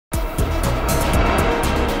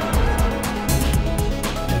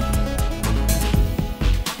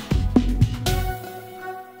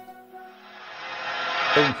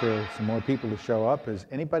waiting for some more people to show up. Does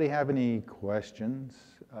anybody have any questions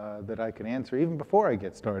that I can answer even before I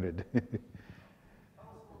get started?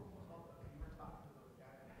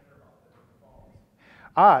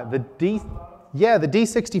 The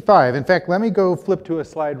D65. In fact, let me go flip to a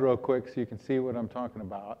slide real quick so you can see what I'm talking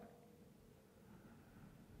about.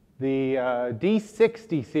 The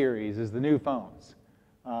D60 series is the new phones.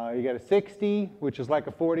 You got a 60, which is like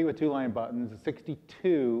a 40 with 2 line buttons, a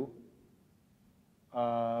 62,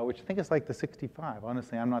 which I think is like the 65.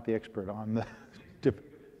 Honestly, I'm not the expert on the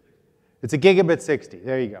It's a gigabit 60.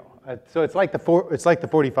 There you go. So it's like the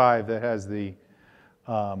 45 that has the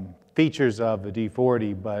features of the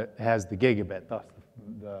D40, but has the gigabit, thus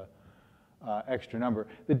the extra number.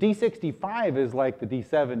 The D65 is like the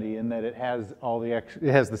D70 in that it has all the it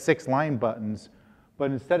has the 6 line buttons,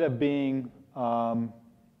 but instead of being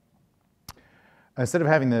instead of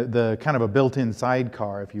having the kind of a built-in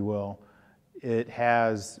sidecar, if you will, it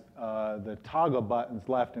has the toggle buttons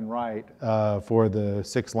left and right for the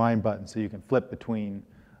 6 line buttons, so you can flip between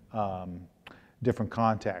different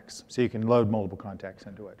contacts. So you can load multiple contacts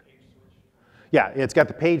into it. Yeah, it's got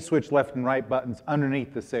the page switch left and right buttons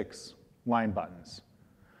underneath the 6 line buttons.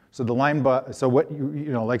 So the line so what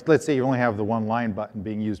you know, like let's say you only have the 1 line button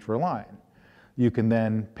being used for a line. You can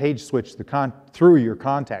then page switch through your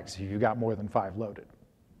contacts if you've got more than 5 loaded. Is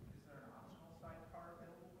there an optional sidecar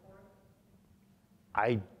available for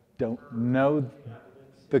it? I don't know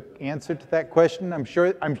the answer to that question. I'm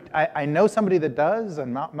sure, I know somebody that does,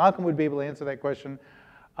 and Malcolm would be able to answer that question.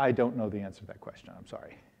 I don't know the answer to that question, I'm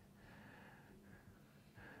sorry.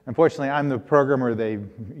 Unfortunately, I'm the programmer they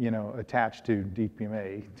attached to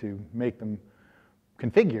DPMA to make them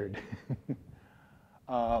configured.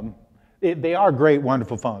 They are great,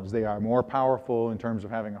 wonderful phones. They are more powerful in terms of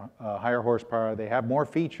having a higher horsepower. They have more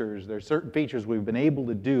features. There's certain features we've been able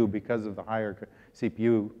to do because of the higher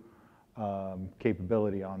CPU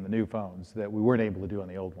capability on the new phones that we weren't able to do on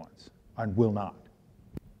the old ones, and will not.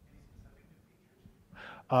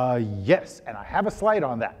 Yes, and I have a slide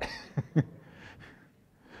on that.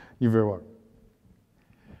 You're very welcome.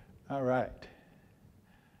 All right.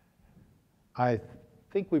 I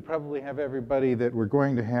think we probably have everybody that we're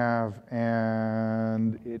going to have,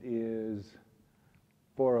 and it is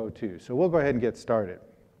 4:02. So we'll go ahead and get started.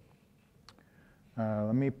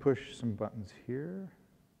 Let me push some buttons here.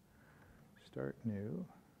 Start new.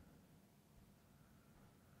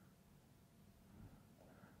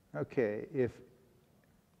 Okay,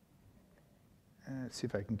 let's see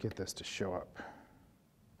if I can get this to show up.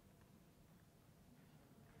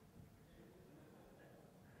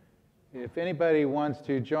 If anybody wants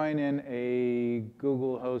to join in a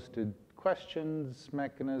Google-hosted questions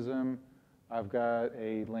mechanism, I've got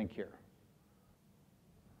a link here.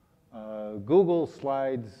 Google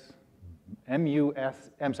Slides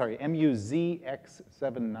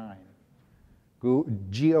MUZX79.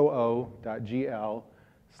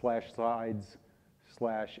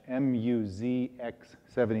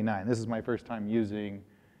 goo.slides/MUZX79. This is my first time using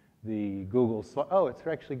the Google Slide. Oh, it's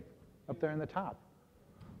actually up there in the top.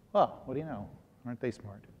 Well, what do you know? Aren't they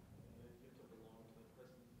smart?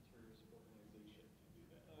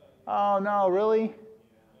 Oh, no, really?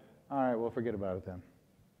 All right, well, forget about it then.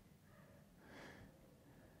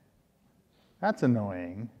 That's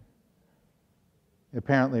annoying.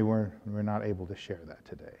 Apparently, we're not able to share that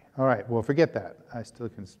today. All right, well, forget that. I still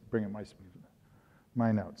can bring up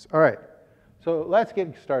my notes. All right, so let's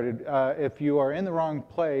get started. If you are in the wrong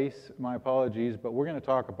place, my apologies, but we're going to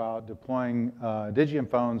talk about deploying Digium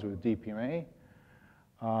phones with DPMA.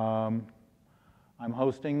 I'm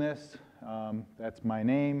hosting this. That's my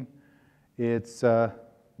name. It's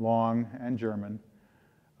long and German.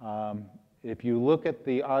 If you look at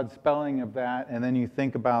the odd spelling of that, and then you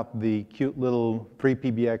think about the cute little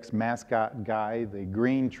FreePBX mascot guy, the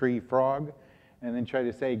green tree frog, and then try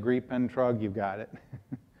to say Griepentrog, you've got it.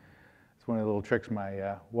 It's one of the little tricks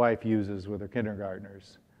my wife uses with her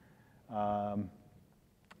kindergartners.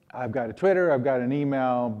 I've got a Twitter, I've got an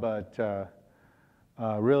email, but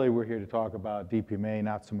really we're here to talk about DPMA,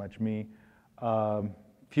 not so much me.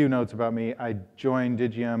 Few notes about me. I joined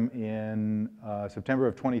Digium in September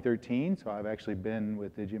of 2013, so I've actually been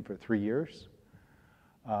with Digium for 3 years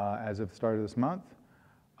as of the start of this month.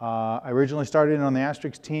 I originally started in on the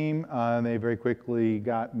Asterisk team, and they very quickly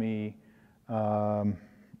got me. I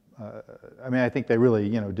mean, I think they really,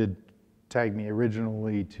 did tag me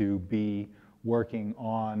originally to be working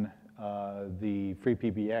on the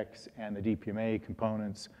FreePBX and the DPMA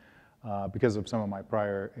components because of some of my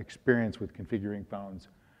prior experience with configuring phones,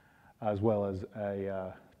 as well as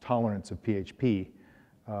a tolerance of PHP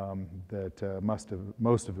that most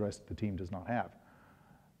of the rest of the team does not have.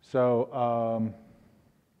 So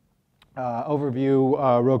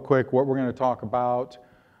overview real quick, what we're going to talk about,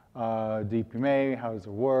 DPMA, how does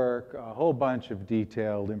it work, a whole bunch of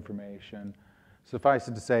detailed information. Suffice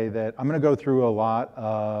it to say that I'm going to go through a lot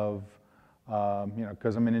of,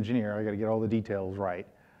 because I'm an engineer, I got to get all the details right.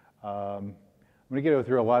 I'm going to go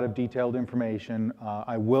through a lot of detailed information.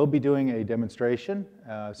 I will be doing a demonstration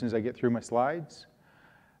as soon as I get through my slides.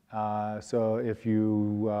 So if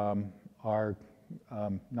you are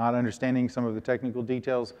not understanding some of the technical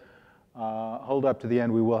details, hold up to the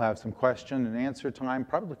end. We will have some question and answer time,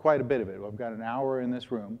 probably quite a bit of it. I've got an hour in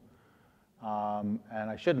this room, and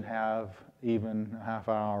I shouldn't have even a half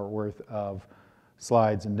hour worth of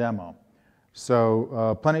slides and demo.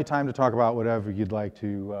 So plenty of time to talk about whatever you'd like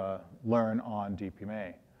to learn on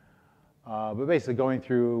DPMA. But basically going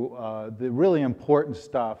through the really important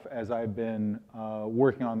stuff as I've been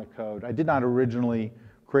working on the code. I did not originally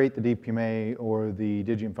create the DPMA or the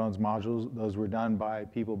Digium phones modules. Those were done by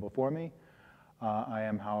people before me. I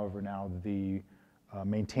am, however, now the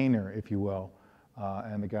maintainer, if you will,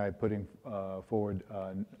 and the guy putting forward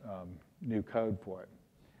new code for it.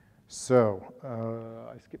 So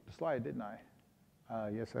I skipped a slide, didn't I?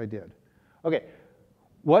 Yes, I did. Okay,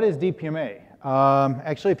 what is DPMA?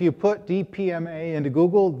 Actually, if you put DPMA into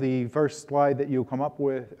Google, the first slide that you'll come up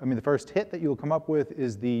with, the first hit that you'll come up with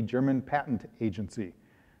is the German Patent Agency.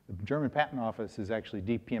 The German Patent Office is actually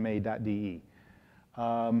dpma.de.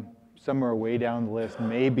 Somewhere way down the list,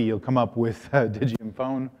 maybe you'll come up with a Digium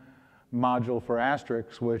phone module for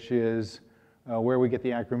asterisks, which is where we get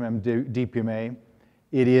the acronym DPMA.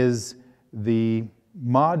 It is the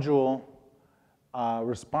module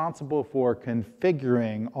responsible for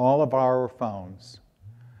configuring all of our phones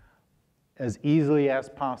as easily as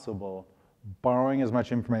possible, borrowing as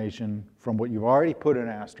much information from what you've already put in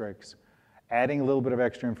asterisks, adding a little bit of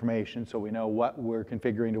extra information so we know what we're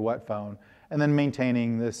configuring to what phone, and then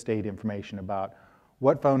maintaining the state information about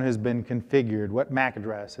what phone has been configured, what MAC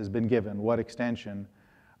address has been given, what extension,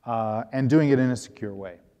 and doing it in a secure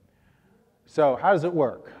way. So how does it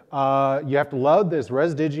work? You have to load this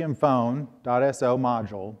resdigiumphone.so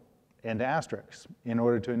module into asterisks in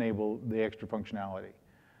order to enable the extra functionality.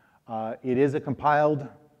 It is a compiled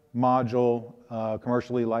module,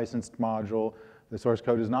 commercially licensed module. The source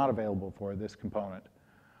code is not available for this component.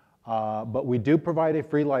 But we do provide a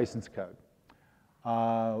free license code.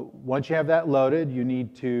 Once you have that loaded, you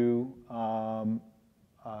need to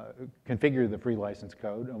configure the free license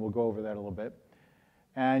code, and we'll go over that a little bit.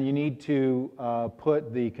 And you need to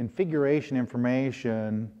put the configuration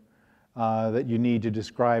information that you need to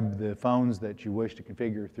describe the phones that you wish to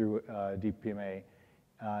configure through DPMA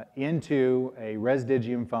into a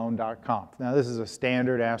resdigiumphone.conf. Now this is a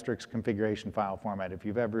standard asterisk configuration file format. If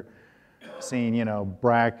you've ever seen,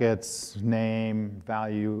 brackets, name,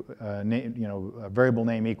 value, variable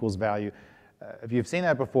name equals value, if you've seen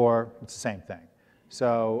that before, it's the same thing.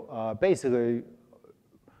 So basically,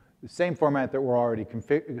 the same format that we're already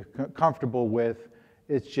comfortable with.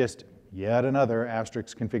 It's just yet another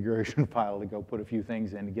asterisk configuration file to go put a few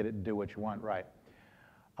things in to get it to do what you want right.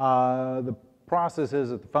 The process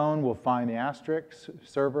is that the phone will find the asterisk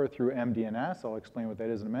server through MDNS. I'll explain what that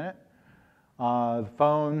is in a minute. The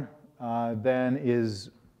phone then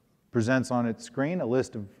presents on its screen a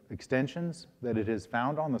list of extensions that it has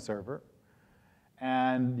found on the server.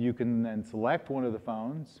 And you can then select one of the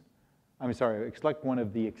phones. Select one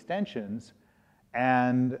of the extensions,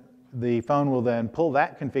 and the phone will then pull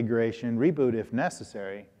that configuration, reboot if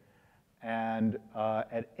necessary, and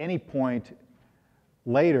at any point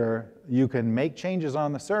later, you can make changes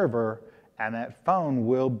on the server, and that phone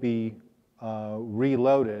will be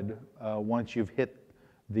reloaded once you've hit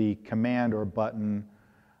the command or button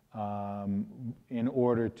in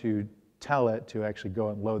order to tell it to actually go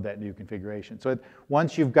and load that new configuration. So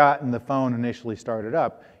once you've gotten the phone initially started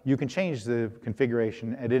up, you can change the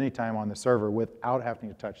configuration at any time on the server without having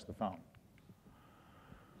to touch the phone.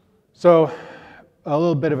 So a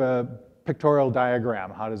little bit of a pictorial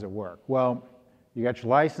diagram. How does it work? Well, you got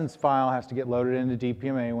your license file, has to get loaded into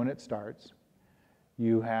DPMA when it starts.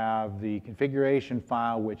 You have the configuration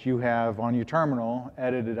file, which you have on your terminal,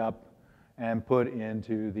 edited up and put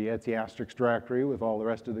into the etc asterisk directory with all the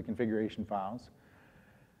rest of the configuration files.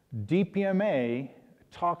 DPMA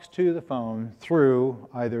talks to the phone through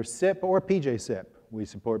either SIP or PJSIP. We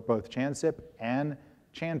support both CHAN SIP and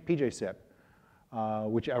CHAN PJSIP.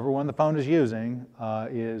 Whichever one the phone is using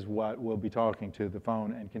is what we'll be talking to the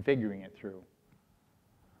phone and configuring it through.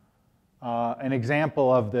 An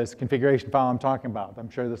example of this configuration file I'm talking about, I'm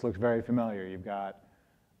sure this looks very familiar. You've got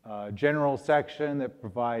a general section that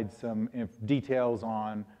provides some details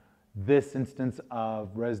on this instance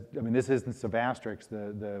of this instance of Asterisk,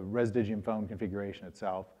 the Res Digium phone configuration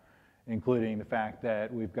itself, including the fact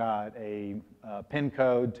that we've got a PIN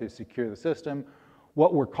code to secure the system,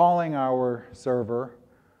 what we're calling our server,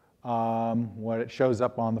 what it shows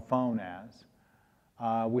up on the phone as.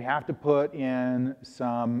 We have to put in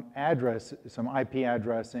some IP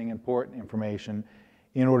addressing and port information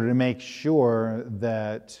in order to make sure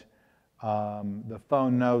that the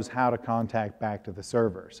phone knows how to contact back to the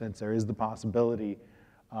server, since there is the possibility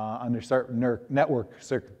under certain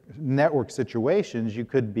network situations you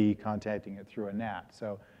could be contacting it through a NAT.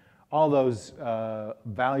 So all those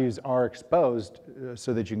values are exposed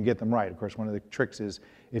so that you can get them right. Of course, one of the tricks is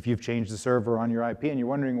if you've changed the server on your IP and you're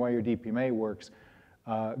wondering why your DPMA works,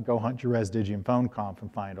 go hunt your Res Digium phone conf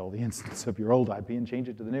and find all the instances of your old IP and change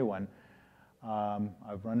it to the new one.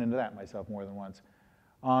 I've run into that myself more than once.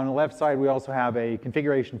 On the left side, we also have a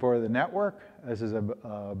configuration for the network. This is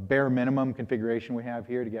a bare minimum configuration we have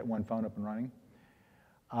here to get one phone up and running.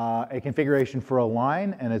 A configuration for a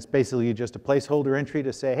line, and it's basically just a placeholder entry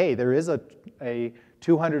to say, hey, there is a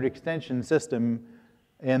 200 extension system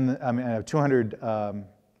a 200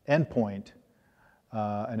 endpoint,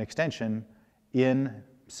 an extension in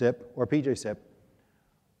SIP or PJSIP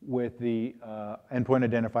with the endpoint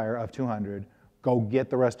identifier of 200. Go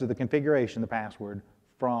get the rest of the configuration, the password,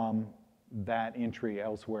 from that entry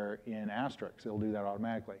elsewhere in Asterisk. It'll do that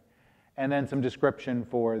automatically. And then some description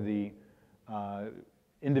for the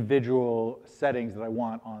individual settings that I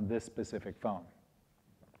want on this specific phone.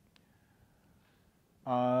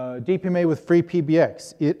 DPMA with free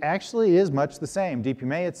PBX. It actually is much the same.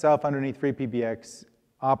 DPMA itself underneath free PBX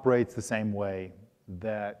operates the same way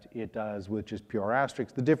that it does with just pure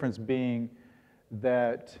Asterisk. The difference being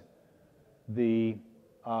that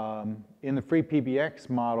in the free PBX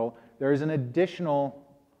model, there is an additional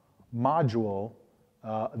module,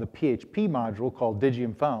 the PHP module called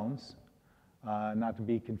Digium Phones, not to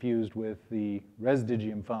be confused with the Res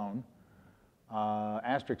Digium Phone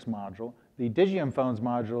Asterisk module. The Digium Phones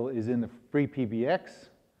module is in the free PBX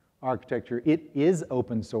architecture. It is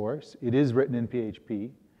open source. It is written in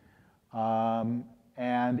PHP.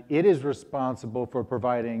 And it is responsible for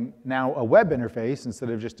providing now a web interface instead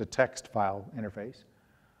of just a text file interface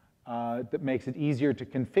that makes it easier to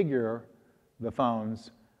configure the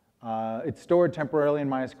phones. It's stored temporarily in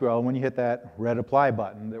MySQL. When you hit that red apply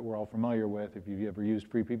button that we're all familiar with if you've ever used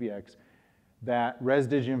free PBX, that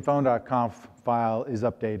resdigiumphone.conf file is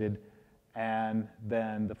updated, and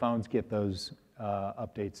then the phones get those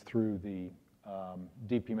updates through the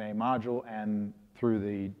DPMA module and through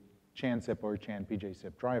the ChanSIP or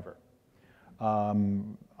ChanPJSIP driver.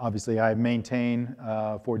 Obviously, I maintain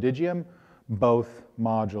for Digium both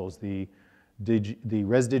modules, the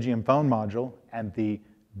Res Digium Phone module and the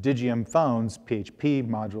Digium Phones PHP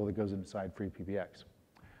module that goes inside free PBX.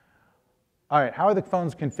 All right, how are the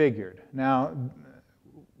phones configured? Now,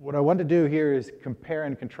 what I want to do here is compare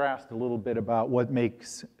and contrast a little bit about what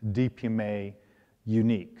makes DPMA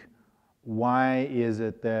unique. Why is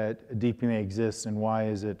it that DPMA exists, and why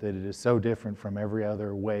is it that it is so different from every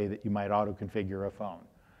other way that you might auto-configure a phone?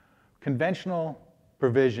 Conventional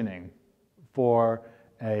provisioning for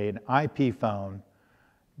an IP phone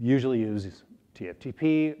usually uses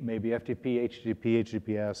TFTP, maybe FTP, HTTP,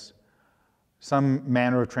 HTTPS, some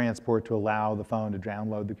manner of transport to allow the phone to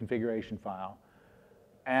download the configuration file.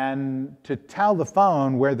 And to tell the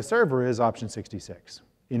phone where the server is, option 66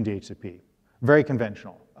 in DHCP. Very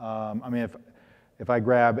conventional. I mean, if I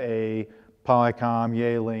grab a Polycom,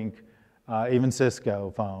 Yealink, even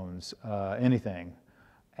Cisco phones, anything,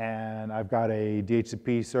 and I've got a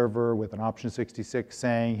DHCP server with an option 66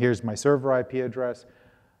 saying, here's my server IP address,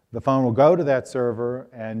 the phone will go to that server,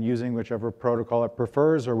 and using whichever protocol it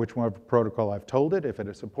prefers or whichever protocol I've told it, if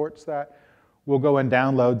it supports that, we'll go and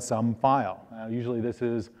download some file. Usually this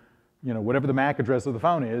is, whatever the MAC address of the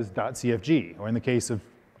phone is, .cfg, or in the case of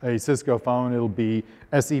a Cisco phone, it'll be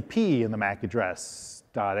SEP in the MAC address,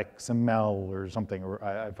 .xml or something, or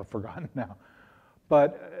I've forgotten now.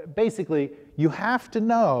 But basically, you have to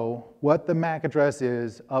know what the MAC address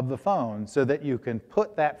is of the phone so that you can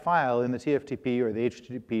put that file in the TFTP or the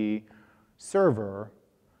HTTP server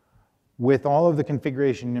with all of the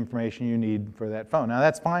configuration information you need for that phone. Now,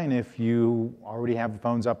 that's fine if you already have the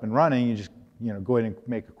phones up and running. You just go ahead and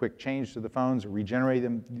make a quick change to the phones or regenerate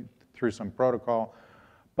them through some protocol.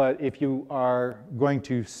 But if you are going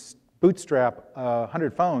to bootstrap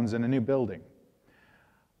 100 phones in a new building,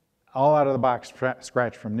 all out of the box,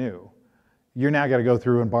 scratch from new, you're now got to go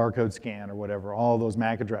through and barcode scan or whatever, all those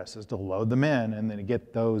MAC addresses to load them in and then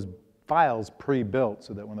get those files pre-built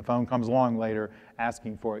so that when the phone comes along later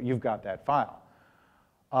asking for it, you've got that file.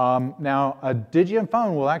 Now, a Digium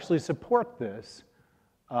phone will actually support this.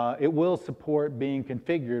 It will support being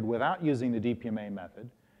configured without using the DPMA method.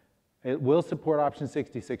 It will support option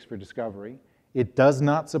 66 for discovery. It does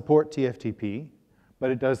not support TFTP, but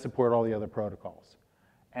it does support all the other protocols.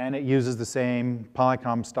 And it uses the same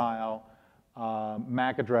Polycom style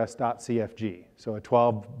MAC address.cfg. So a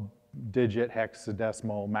 12-digit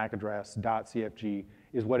hexadecimal MAC address.cfg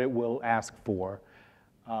is what it will ask for.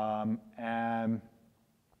 And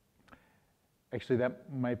actually, that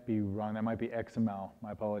might be wrong. That might be XML.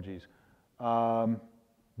 My apologies.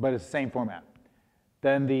 But it's the same format.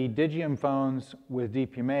 Then the Digium phones with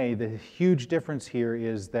DPMA, the huge difference here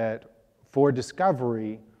is that for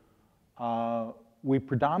discovery, we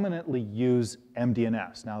predominantly use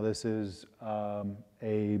MDNS. Now, this is a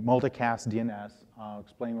multicast DNS. I'll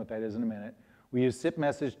explain what that is in a minute. We use SIP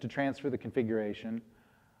message to transfer the configuration.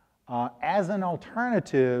 As an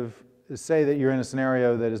alternative, say that you're in a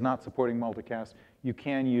scenario that is not supporting multicast, you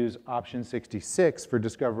can use option 66 for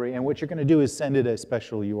discovery. And what you're going to do is send it a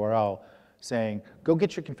special URL saying, go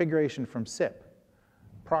get your configuration from SIP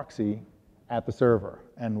proxy at the server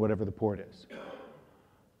and whatever the port is.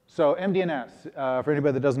 So MDNS, for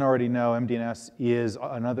anybody that doesn't already know, MDNS is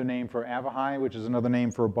another name for Avahai, which is another name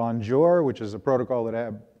for Bonjour, which is a protocol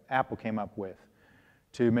that Apple came up with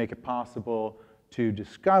to make it possible to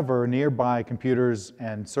discover nearby computers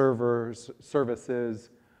and services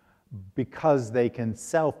because they can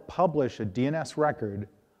self-publish a DNS record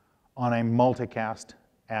on a multicast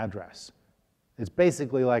address. It's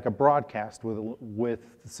basically like a broadcast with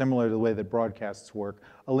similar to the way that broadcasts work,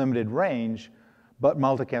 a limited range, but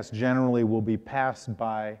multicast generally will be passed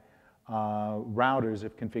by routers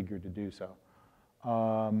if configured to do so.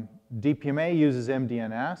 DPMA uses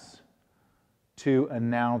MDNS to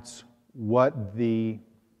announce what the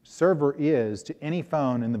server is to any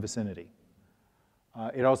phone in the vicinity.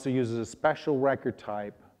 It also uses a special record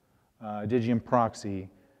type, Digium proxy,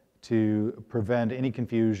 to prevent any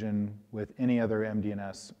confusion with any other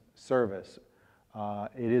MDNS service.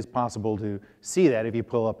 It is possible to see that if you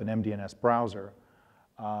pull up an MDNS browser,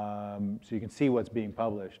 so you can see what's being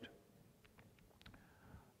published.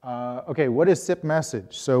 Okay, what is SIP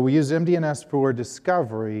message? So we use MDNS for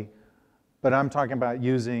discovery, but I'm talking about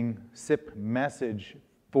using SIP message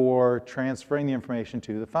for transferring the information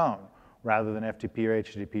to the phone, rather than FTP or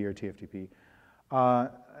HTTP or TFTP.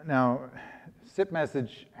 Now, SIP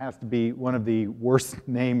message has to be one of the worst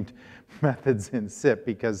named methods in SIP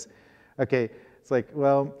because, okay, it's like,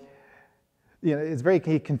 well, you know, it's very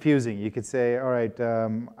confusing. You could say, all right,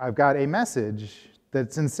 I've got a message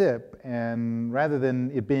that's in SIP, and rather than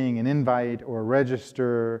it being an invite or a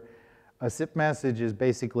register, a SIP message is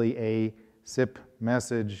basically a SIP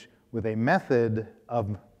message with a method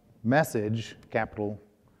of message, capital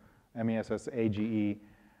M-E-S-S-A-G-E,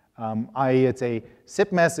 i.e. it's a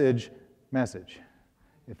SIP message,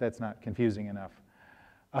 if that's not confusing enough.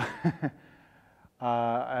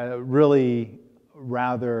 Really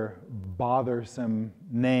rather bothersome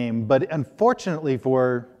name, but unfortunately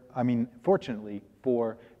fortunately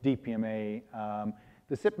for DPMA,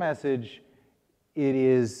 the SIP message, it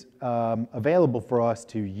is available for us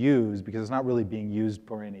to use because it's not really being used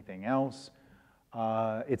for anything else.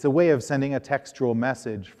 It's a way of sending a textual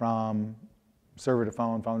message from server to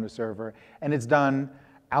phone, phone to server, and it's done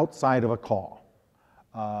outside of a call.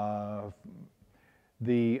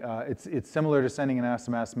 It's similar to sending an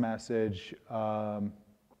SMS message, but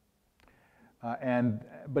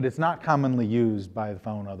it's not commonly used by the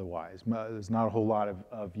phone otherwise. There's not a whole lot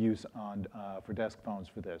of use for desk phones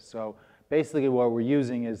for this. So basically what we're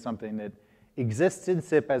using is something that exists in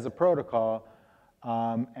SIP as a protocol,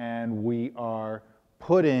 and we are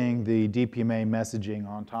putting the DPMA messaging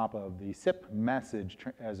on top of the SIP message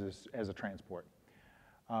as a transport.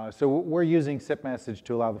 So we're using SIP message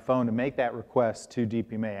to allow the phone to make that request to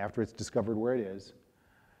DPMA after it's discovered where it is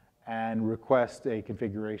and request a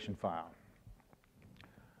configuration file.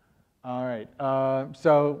 All right,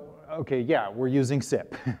 okay, yeah, we're using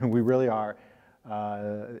SIP. We really are.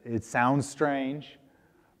 It sounds strange,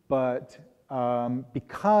 but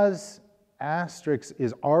because Asterisk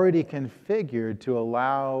is already configured to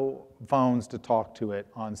allow phones to talk to it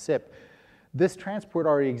on SIP, this transport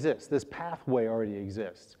already exists. This pathway already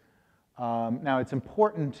exists. Now, it's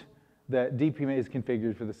important that DPMA is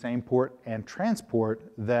configured for the same port and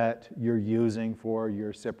transport that you're using for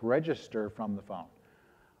your SIP register from the phone.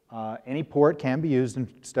 Any port can be used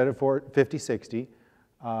instead of 5060.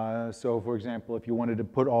 So, for example, if you wanted to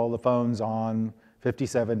put all the phones on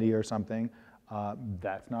 5070 or something,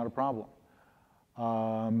 that's not a problem.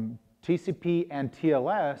 TCP and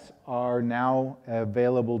TLS are now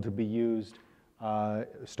available to be used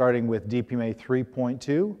starting with DPMA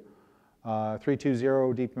 3.2.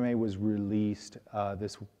 3.20 DPMA was released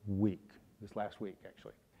this last week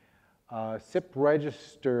actually. SIP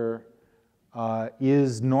register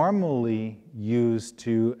is normally used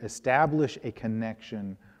to establish a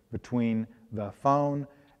connection between the phone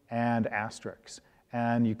and Asterisk.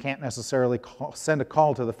 And you can't necessarily send a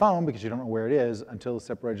call to the phone because you don't know where it is until the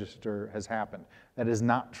SIP register has happened. That is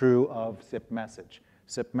not true of SIP message.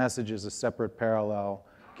 SIP message is a separate parallel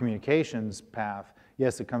communications path.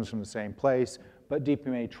 Yes, it comes from the same place, but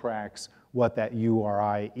DPMA tracks what that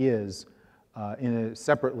URI is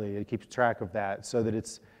separately. It keeps track of that so that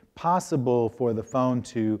it's possible for the phone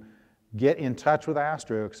to get in touch with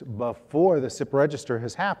Asterisk before the SIP register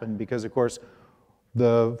has happened, because of course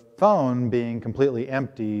the phone, being completely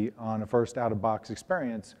empty on a first out-of-box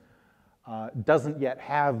experience, doesn't yet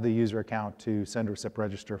have the user account to send a SIP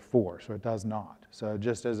register for, so it does not. So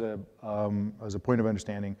just as a point of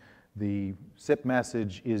understanding, the SIP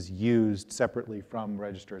message is used separately from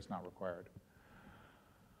register. It's not required.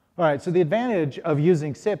 All right, so the advantage of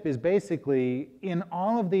using SIP is basically in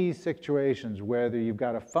all of these situations, whether you've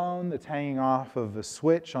got a phone that's hanging off of a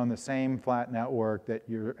switch on the same flat network that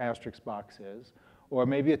your Asterisk box is, or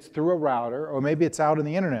maybe it's through a router, or maybe it's out on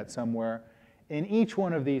the internet somewhere. In each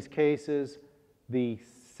one of these cases, the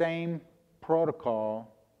same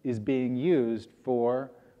protocol is being used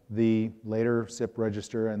for the later SIP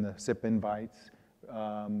register and the SIP invites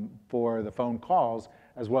for the phone calls,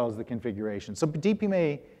 as well as the configuration. So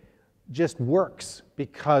DPMA just works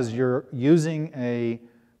because you're using a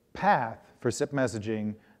path for SIP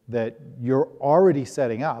messaging that you're already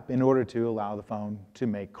setting up in order to allow the phone to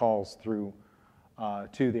make calls through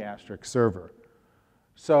to the Asterisk server.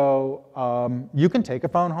 So you can take a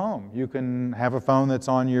phone home. You can have a phone that's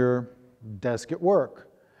on your desk at work,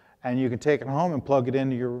 and you can take it home and plug it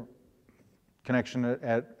into your connection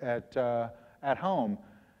at home.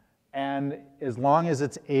 And as long as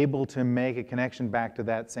it's able to make a connection back to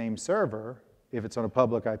that same server, if it's on a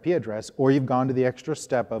public IP address, or you've gone to the extra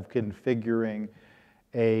step of configuring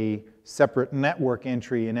a separate network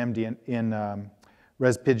entry in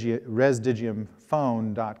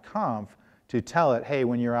resdigiumphone.conf to tell it, hey,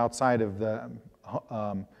 when you're outside of the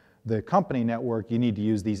company network, you need to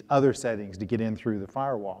use these other settings to get in through the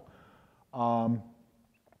firewall.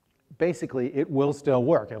 Basically, it will still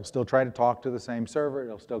work. It'll still try to talk to the same server.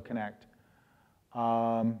 It'll still connect.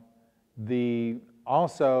 Also,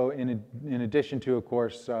 in addition to, of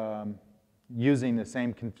course, using the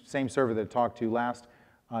same server that I talked to last,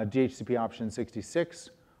 DHCP option 66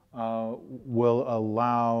 will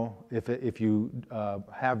allow, if you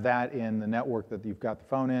have that in the network that you've got the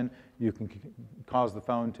phone in, you can cause the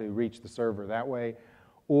phone to reach the server that way.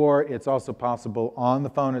 Or it's also possible on the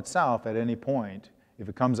phone itself at any point, if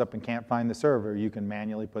it comes up and can't find the server, you can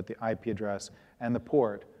manually put the IP address and the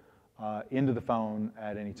port into the phone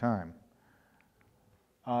at any time.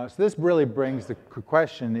 So this really brings the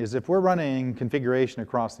question is, if we're running configuration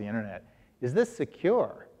across the internet, is this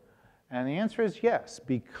secure? And the answer is yes,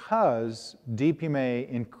 because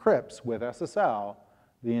DPMA encrypts with SSL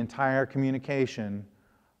the entire communication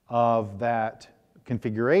of that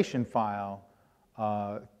configuration file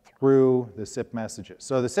through the SIP messages.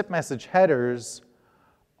 So the SIP message headers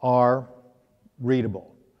are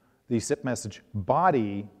readable. The SIP message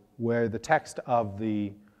body, where the text of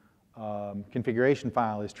the configuration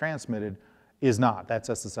file is transmitted, is not. That's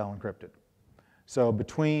SSL encrypted. So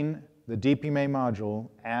between the DPMA module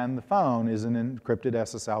and the phone is an encrypted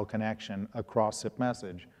SSL connection across SIP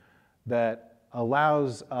message that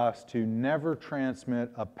allows us to never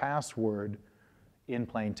transmit a password in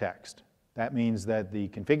plain text. That means that the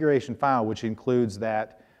configuration file, which includes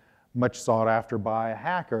that much sought after by a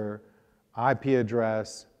hacker, IP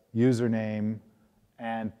address, username,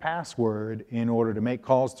 and password in order to make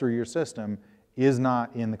calls through your system, is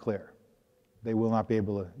not in the clear. They will not be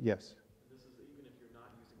able to, yes? This is even if you're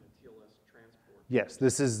not using a TLS transport. Yes,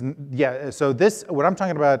 this is, yeah, so this, what I'm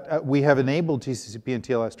talking about, we have enabled TCP and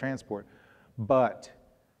TLS transport, but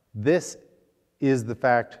this is the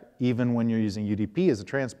fact even when you're using UDP as a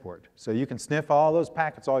transport. So you can sniff all those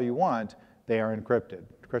packets all you want, they are encrypted.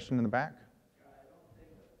 Question in the back? I don't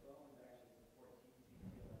think the phones actually support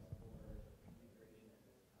TCP/TLS for configuration at this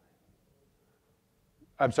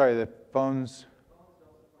time. I'm sorry, the phones? Phones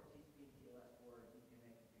don't support TCP/TLS for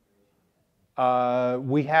DPMA configuration.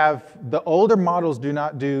 We have, the older models do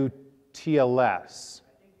not do TLS.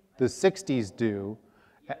 The 60s do.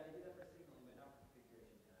 Yeah, they do that for signaling, but not for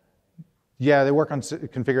configuration. Yeah, they work on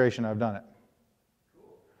configuration. I've done it.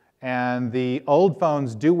 Cool. And the old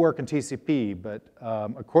phones do work in TCP, but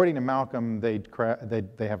according to Malcolm, they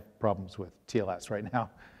have problems with TLS right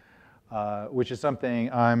now, which is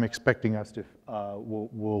something I'm expecting us to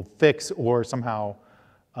will fix or somehow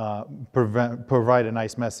provide a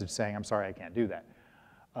nice message saying, I'm sorry, I can't do that,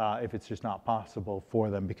 if it's just not possible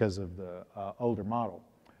for them because of the older model.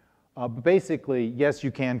 But basically, yes,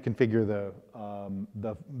 you can configure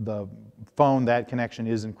the phone. That connection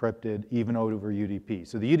is encrypted even over UDP.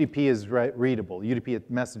 So the UDP is readable. The UDP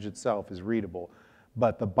message itself is readable,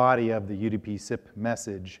 but the body of the UDP SIP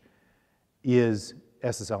message is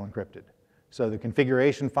SSL encrypted. So the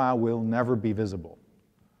configuration file will never be visible.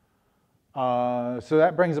 So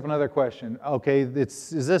that brings up another question. Okay,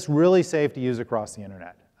 is this really safe to use across the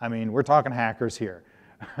internet? I mean, we're talking hackers here.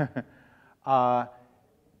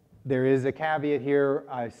 There is a caveat here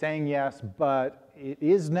saying yes, but it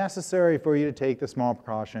is necessary for you to take the small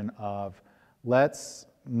precaution of let's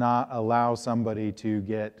not allow somebody to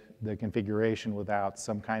get the configuration without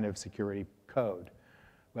some kind of security code,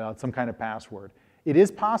 without some kind of password. It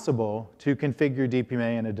is possible to configure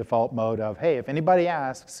DPMA in a default mode of, hey, if anybody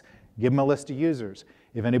asks, give them a list of users.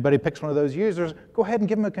 If anybody picks one of those users, go ahead and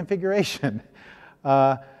give them a configuration.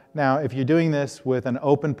 Now, if you're doing this with an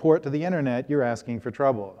open port to the internet, you're asking for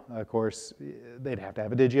trouble. Of course, they'd have to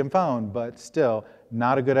have a Digium phone, but still,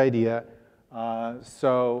 not a good idea.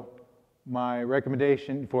 So my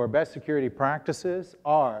recommendation for best security practices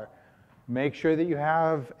are make sure that you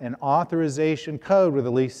have an authorization code with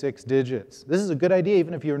at least 6 digits. This is a good idea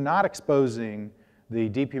even if you're not exposing the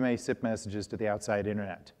DPMA SIP messages to the outside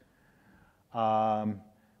internet.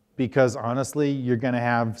 Because honestly, you're going to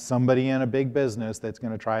have somebody in a big business that's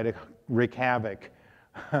going to try to wreak havoc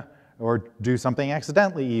or do something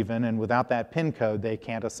accidentally even, and without that PIN code, they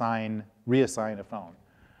can't reassign a phone.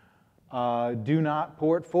 Do not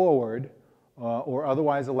port forward or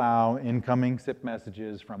otherwise allow incoming SIP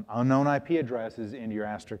messages from unknown IP addresses into your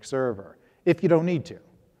asterisk server, if you don't need to.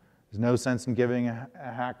 There's no sense in giving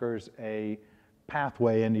hackers a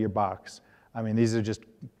pathway into your box. I mean, these are just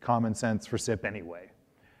common sense for SIP anyway.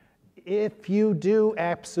 If you do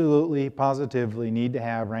absolutely, positively need to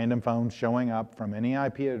have random phones showing up from any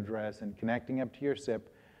IP address and connecting up to your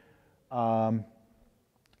SIP, at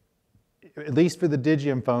least for the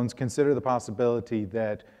Digium phones, consider the possibility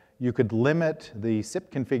that you could limit the SIP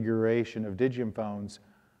configuration of Digium phones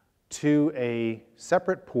to a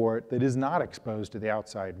separate port that is not exposed to the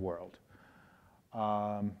outside world.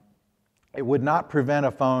 It would not prevent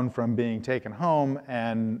a phone from being taken home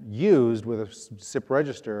and used with a SIP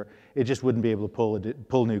register. It just wouldn't be able to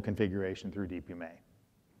pull new configuration through DPMA.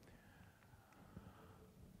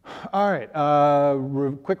 All right,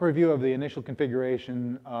 quick review of the initial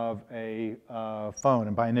configuration of a phone.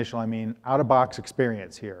 And by initial, I mean out-of-box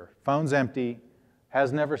experience here. Phone's empty,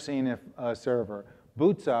 has never seen a server,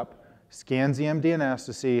 boots up, scans the MDNS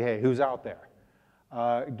to see, hey, who's out there?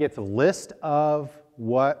 Gets a list of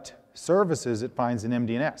what services it finds in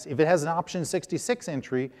MDNS. If it has an option 66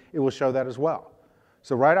 entry, it will show that as well.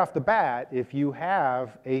 So right off the bat, if you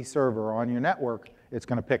have a server on your network, it's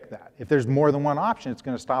going to pick that. If there's more than one option, it's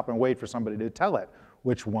going to stop and wait for somebody to tell it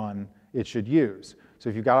which one it should use. So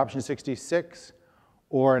if you've got option 66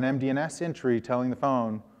 or an MDNS entry telling the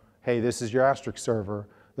phone, hey, this is your asterisk server,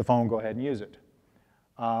 the phone will go ahead and use it,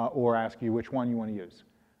 or ask you which one you want to use.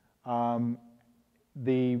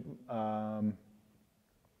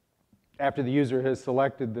 After the user has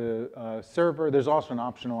selected the server, there's also an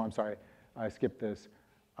optional, I'm sorry, I skipped this.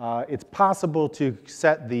 It's possible to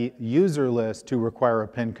set the user list to require a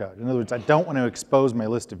PIN code. In other words, I don't want to expose my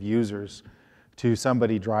list of users to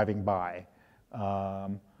somebody driving by.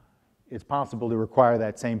 It's possible to require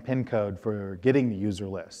that same PIN code for getting the user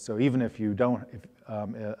list. So even if you don't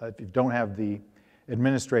have the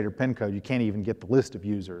administrator PIN code, you can't even get the list of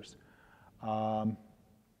users. After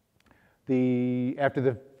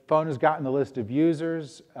the phone has gotten the list of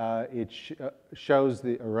users, it shows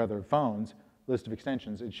or rather phones, list of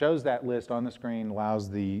extensions. It shows that list on the screen, allows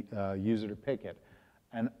the user to pick it.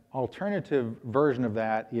 An alternative version of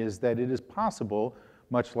that is that it is possible,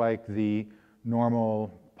 much like the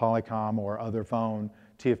normal Polycom or other phone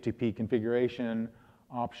TFTP configuration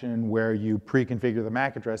option where you pre-configure the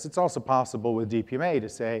MAC address, it's also possible with DPMA to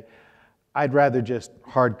say, I'd rather just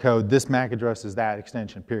hard code this MAC address is that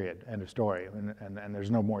extension, period, end of story. And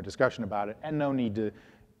there's no more discussion about it and no need to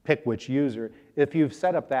pick which user. If you've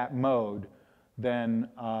set up that mode, then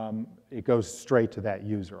it goes straight to that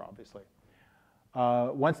user, obviously.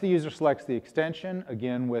 Once the user selects the extension,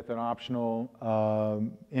 again with an optional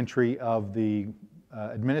entry of the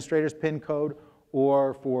administrator's PIN code,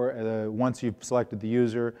 or for once you've selected the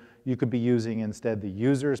user, you could be using instead the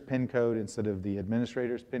user's PIN code instead of the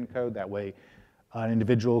administrator's PIN code. That way, an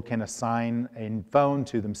individual can assign a phone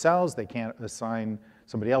to themselves. They can't assign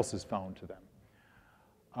somebody else's phone to them.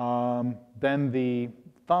 Then the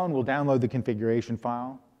phone will download the configuration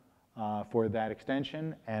file for that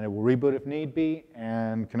extension, and it will reboot if need be,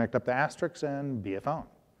 and connect up to Asterisk and be a phone.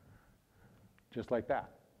 Just like that.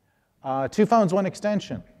 2 phones, 1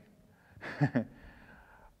 extension.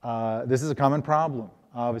 This is a common problem.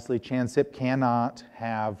 Obviously, ChanSIP cannot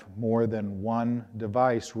have more than 1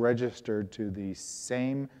 device registered to the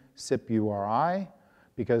same SIP URI,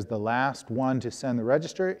 because the last one to send the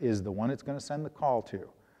register is the one it's going to send the call to.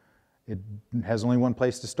 It has only 1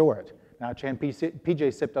 place to store it. Now,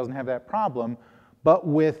 PJSIP doesn't have that problem, but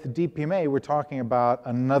with DPMA, we're talking about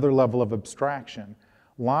another level of abstraction.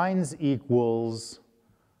 Lines equals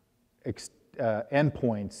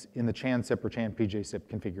endpoints in the ChanSIP or ChanPJSIP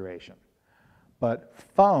configuration. But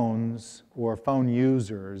phones or phone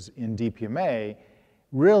users in DPMA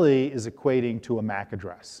really is equating to a MAC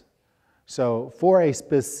address. So for a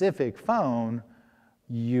specific phone,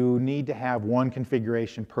 you need to have 1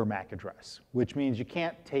 configuration per MAC address, which means you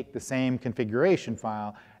can't take the same configuration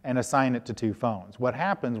file and assign it to 2 phones. What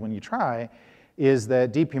happens when you try is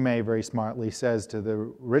that DPMA very smartly says to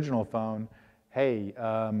the original phone, hey,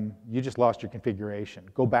 you just lost your configuration.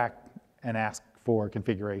 Go back and ask for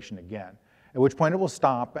configuration again. At which point it will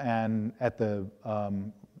stop, and at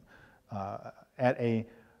a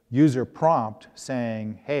user prompt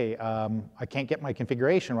saying, hey, I can't get my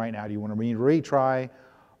configuration right now. Do you want to retry,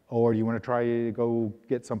 or do you want to try to go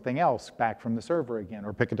get something else back from the server again,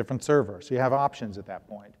 or pick a different server? So you have options at that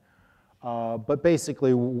point. But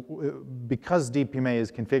basically, because DPMA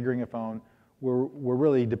is configuring a phone, we're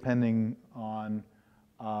really depending on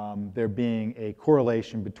there being a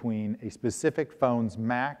correlation between a specific phone's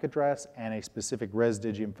MAC address and a specific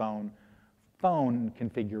Digium phone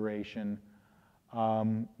configuration.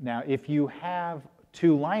 Now, if you have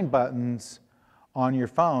 2 line buttons on your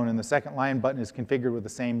phone and the second line button is configured with the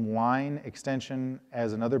same line extension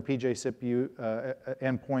as another PJSIP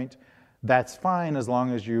endpoint, that's fine as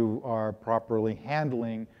long as you are properly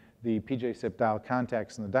handling the PJSIP dial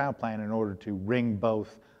context and the dial plan in order to ring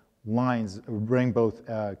both lines, ring both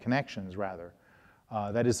connections rather.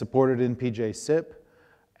 That is supported in PJSIP,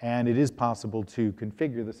 and it is possible to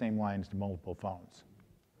configure the same lines to multiple phones.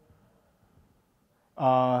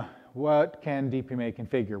 What can DPMA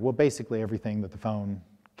configure? Well, basically everything that the phone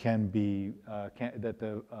can be,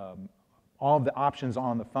 all of the options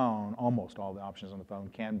on the phone, almost all the options on the phone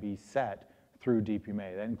can be set through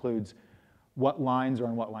DPMA. That includes what lines are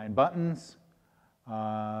on what line buttons,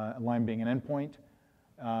 a line being an endpoint.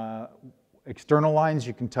 External lines,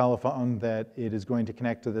 you can tell a phone that it is going to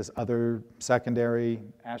connect to this other secondary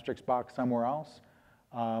asterisk box somewhere else.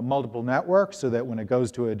 Multiple networks, so that when it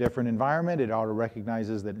goes to a different environment, it auto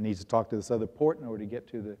recognizes that it needs to talk to this other port in order to get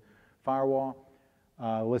to the firewall.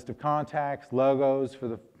 List of contacts, logos for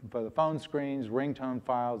the phone screens, ringtone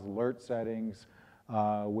files, alert settings,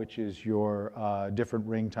 which is your different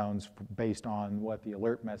ringtones based on what the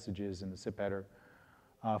alert message is in the SIP header.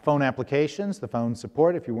 Phone applications, the phone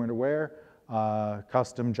support, if you weren't aware,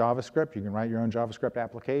 custom JavaScript. You can write your own JavaScript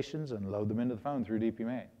applications and load them into the phone through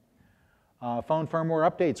DPMA. Phone firmware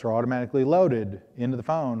updates are automatically loaded into the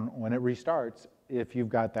phone when it restarts if you've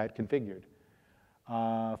got that configured.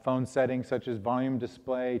 Phone settings such as volume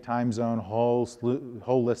display, time zone, whole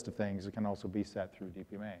list of things that can also be set through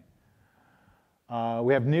DPMA.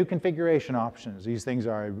 We have new configuration options. These things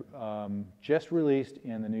are just released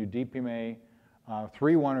in the new DPMA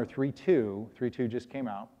 3.1 or 3.2. 3.2 just came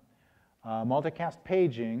out. Multicast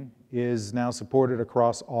paging is now supported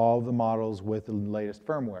across all the models with the latest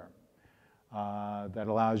firmware. That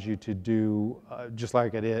allows you to do, just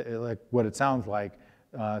like like what it sounds like,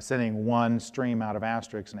 sending 1 stream out of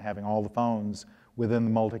Asterisk and having all the phones within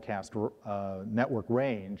the multicast network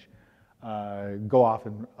range go off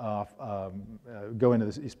and go into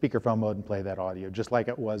the speakerphone mode and play that audio, just like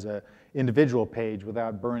it was an individual page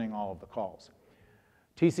without burning all of the calls.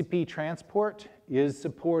 TCP transport is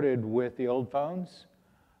supported with the old phones.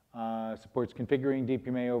 Supports configuring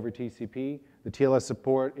DPMA over TCP. The TLS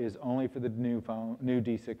support is only for the new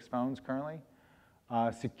D6 phones currently.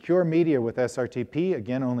 Secure media with SRTP,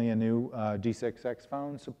 again, only a new D6X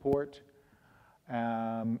phone support.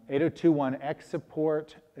 802.1x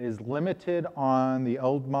support is limited on the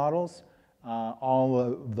old models. All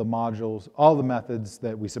of the modules, all the methods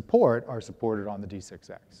that we support are supported on the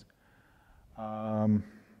D6X.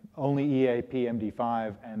 Only EAP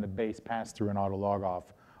MD5 and the base pass-through and auto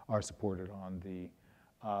log-off are supported on the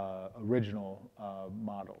original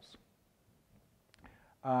models.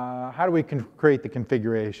 How do we create the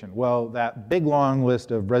configuration? Well, that big long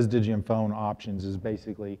list of Digium phone options is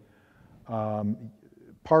basically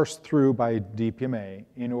parsed through by DPMA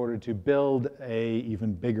in order to build a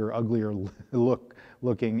even bigger, uglier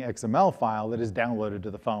looking XML file that is downloaded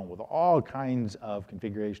to the phone with all kinds of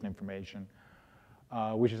configuration information,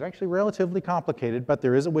 which is actually relatively complicated, but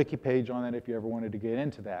there is a wiki page on it if you ever wanted to get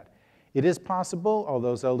into that. It is possible,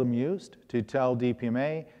 although seldom used, to tell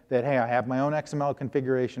DPMA that, hey, I have my own XML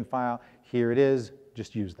configuration file, here it is,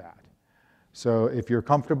 just use that. So if you're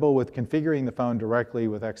comfortable with configuring the phone directly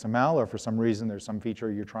with XML, or for some reason there's some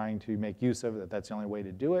feature you're trying to make use of, that's the only way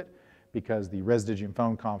to do it, because the Digium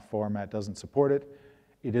phone conf format doesn't support it,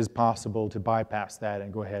 it is possible to bypass that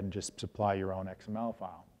and go ahead and just supply your own XML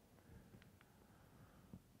file.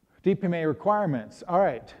 DPMA requirements. All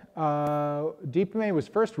right. DPMA was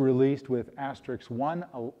first released with asterisk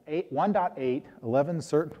 1.8, 11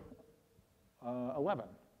 cert 11.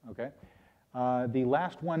 Okay. The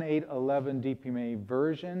last 1.8.11 DPMA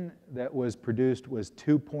version that was produced was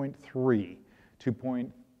 2.3.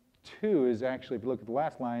 2.2 is actually, if you look at the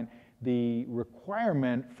last line, the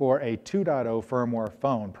requirement for a 2.0 firmware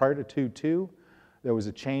phone. Prior to 2.2, there was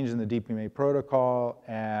a change in the DPMA protocol,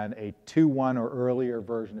 and a 2.1 or earlier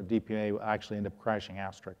version of DPMA will actually end up crashing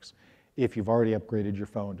asterisks if you've already upgraded your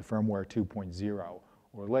phone to firmware 2.0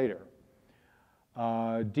 or later.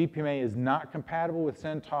 DPMA is not compatible with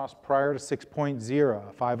CentOS prior to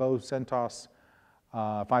 6.0. 5.0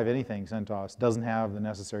 CentOS, 5 anything CentOS doesn't have the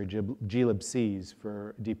necessary glibcs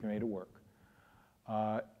for DPMA to work.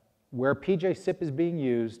 Where PJ-SIP is being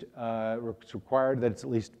used, it's required that it's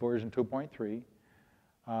at least version 2.3.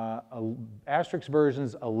 Asterisk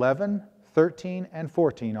versions 11, 13, and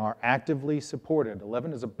 14 are actively supported.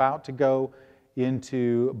 11 is about to go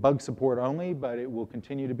into bug support only, but it will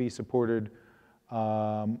continue to be supported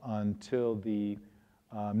until the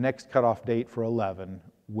next cutoff date for 11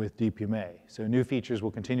 with DPMA. So new features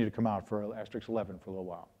will continue to come out for asterisk 11 for a little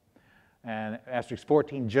while. And asterisk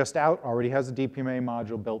 14 just out, already has a DPMA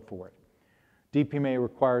module built for it. DPMA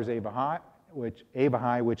requires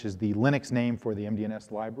AVAHI, which is the Linux name for the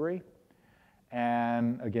MDNS library.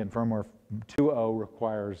 And again, firmware 2.0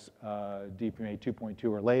 requires DPMA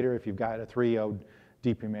 2.2 or later. If you've got a 3.0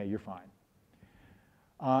 DPMA, you're fine.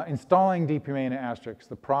 Installing DPMA in Asterisk,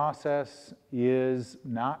 the process is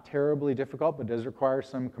not terribly difficult, but does require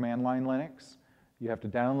some command line Linux. You have to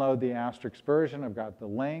download the Asterisk version. I've got the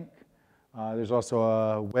link. There's also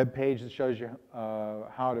a web page that shows you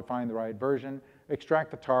how to find the right version.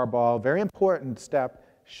 Extract the tarball. Very important step,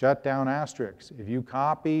 shut down asterisks. If you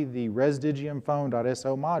copy the Digium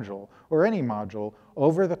phone.so module, or any module,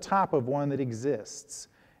 over the top of one that exists,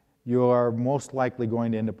 you are most likely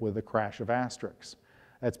going to end up with a crash of asterisks.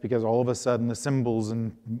 That's because all of a sudden the symbols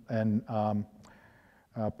and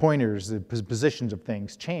pointers, the positions of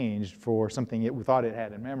things changed for something it thought it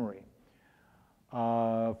had in memory.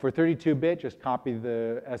 For 32-bit, just copy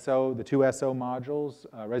the two SO modules,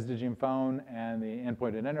 Digium phone and the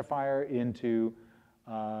endpoint identifier, into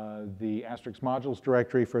the asterisk modules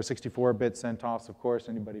directory. For a 64-bit CentOS, of course,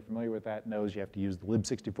 anybody familiar with that knows you have to use the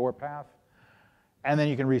lib64 path. And then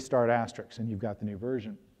you can restart asterisks, and you've got the new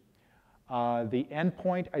version. The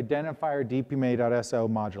endpoint identifier DPMA.so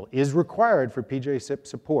module is required for PJ-SIP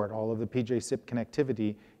support. All of the PJ-SIP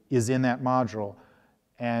connectivity is in that module.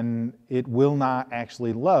 And it will not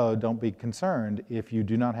actually load, don't be concerned, if you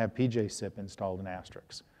do not have PJ-SIP installed in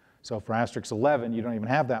Asterisk. So for Asterisk 11, you don't even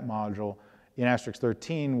have that module. In Asterisk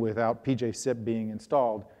 13, without PJ-SIP being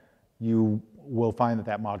installed, you will find that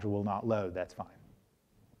that module will not load. That's fine.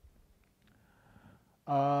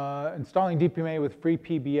 Installing DPMA with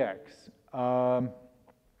FreePBX.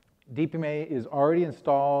 DPMA is already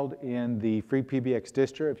installed in the FreePBX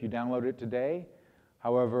distro if you download it today.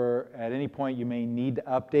 However, at any point you may need to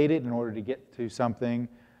update it in order to get to something.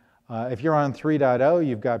 If you're on 3.0,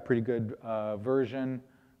 you've got pretty good version,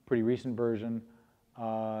 pretty recent version.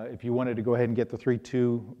 If you wanted to go ahead and get the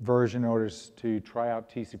 3.2 version in order to try out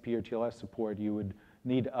TCP or TLS support, you would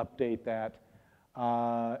need to update that.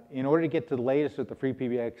 In order to get to the latest that the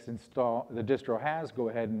FreePBX the distro has, go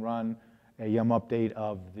ahead and run a yum update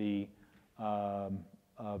of the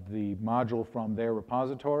module from their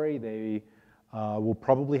repository. They will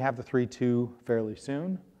probably have the 3.2 fairly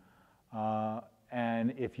soon.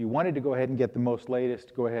 And if you wanted to go ahead and get the most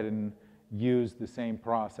latest, go ahead and use the same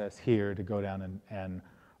process here to go down and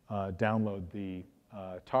download the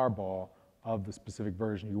tarball of the specific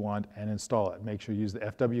version you want and install it. Make sure you use the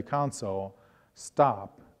FW console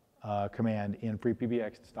stop command in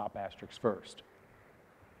FreePBX to stop asterisks first.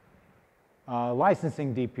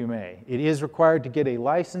 Licensing DPMA. It is required to get a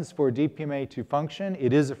license for DPMA to function.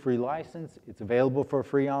 It is a free license. It's available for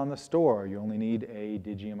free on the store. You only need a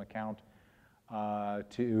Digium account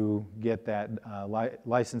to get that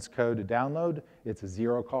license code to download. It's a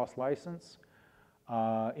zero-cost license.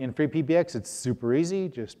 In FreePBX, it's super easy.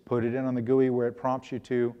 Just put it in on the GUI where it prompts you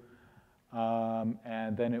to,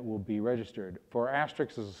 and then it will be registered. For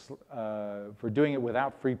Asterisk, for doing it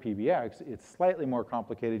without FreePBX, it's slightly more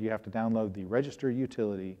complicated. You have to download the register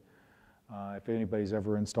utility. If anybody's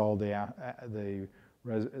ever installed the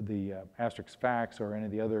Asterisk fax or any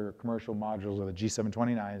of the other commercial modules or the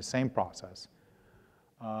G729, it's the same process.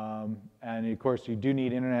 And of course, you do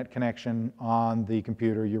need internet connection on the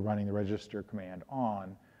computer you're running the register command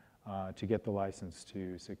on to get the license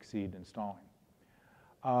to succeed installing.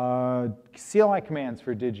 CLI commands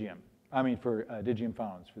for Digium, for Digium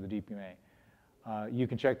phones, for the DPMA. You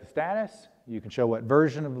can check the status. You can show what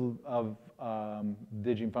version of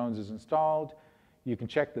Digium phones is installed. You can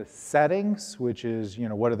check the settings, which is,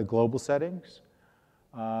 what are the global settings.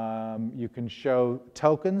 You can show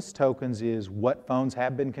tokens. Tokens is what phones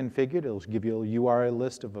have been configured. It'll give you a URL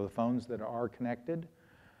list of the phones that are connected.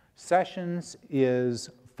 Sessions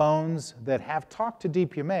is phones that have talked to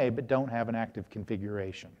DPMA but don't have an active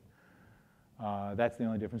configuration. That's the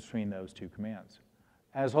only difference between those two commands.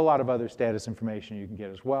 There's a whole lot of other status information you can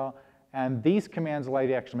get as well. And these commands allow you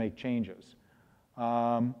to actually make changes.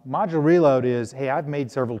 Module reload is, hey, I've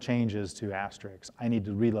made several changes to Asterisk. I need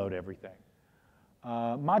to reload everything.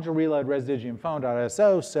 Module reload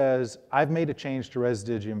resdigiumphone.so says, I've made a change to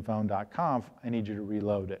resdigiumphone.conf. I need you to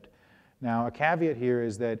reload it. Now, a caveat here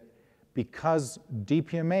is that because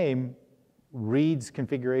DPMA reads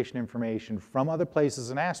configuration information from other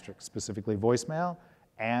places in Asterisk, specifically voicemail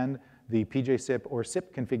and the PJ-SIP or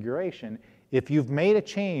SIP configuration, if you've made a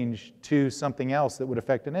change to something else that would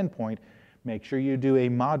affect an endpoint, make sure you do a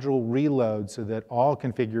module reload so that all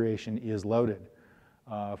configuration is loaded.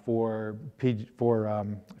 For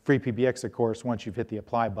FreePBX, of course, once you've hit the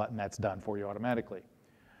apply button, that's done for you automatically.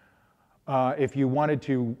 If you wanted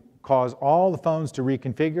to cause all the phones to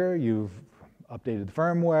reconfigure, you've updated the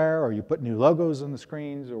firmware, or you put new logos on the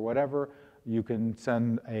screens, or whatever, you can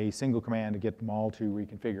send a single command to get them all to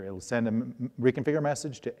reconfigure. It'll send a reconfigure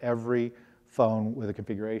message to every phone with a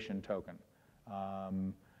configuration token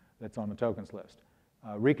that's on the tokens list.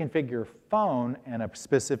 Reconfigure phone and a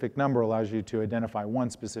specific number allows you to identify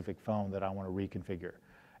one specific phone that I want to reconfigure.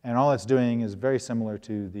 And all it's doing is very similar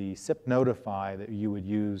to the SIP notify that you would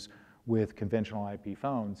use with conventional IP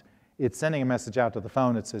phones. It's sending a message out to the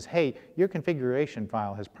phone that says, hey, your configuration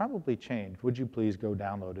file has probably changed. Would you please go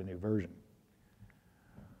download a new version?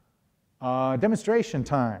 Demonstration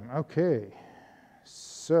time. OK.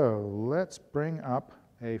 So let's bring up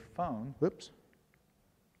a phone. Whoops.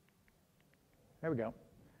 There we go.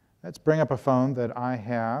 Let's bring up a phone that I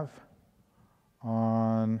have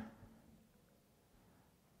on.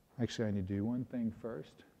 Actually, I need to do one thing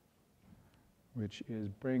first, which is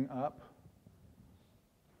bring up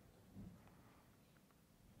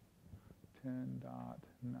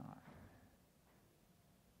 10.9.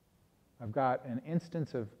 I've got an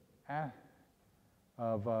instance of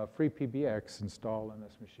FreePBX installed on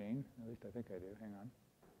this machine. At least I think I do. Hang on.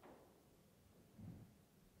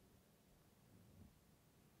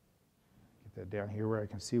 Get that down here where I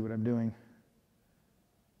can see what I'm doing.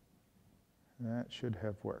 That should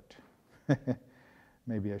have worked.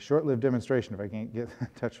 Maybe a short-lived demonstration if I can't get in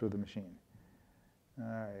touch with the machine. All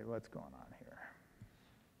right, what's going on here?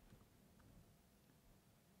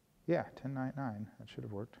 Yeah, 10.9.9. That should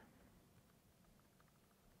have worked.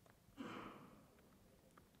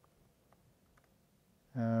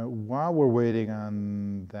 While we're waiting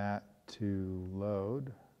on that to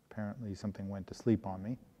load, apparently something went to sleep on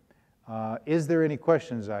me. Is there any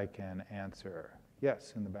questions I can answer?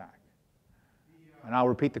 Yes, in the back. And I'll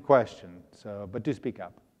repeat the question, but do speak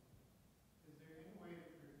up. Is there any way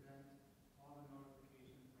to present all the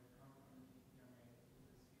notifications that come from the DPMA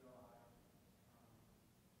to the CLI?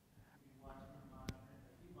 You watching the monitoring,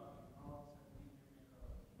 the debugging, and all of a sudden DPMA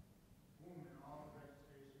goes boom, and all the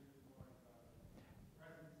registrations or the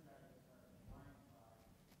presence status are blank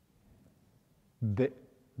by.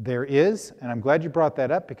 There is, and I'm glad you brought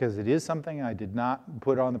that up because it is something I did not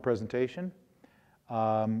put on the presentation.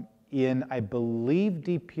 In, I believe,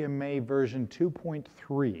 DPMA version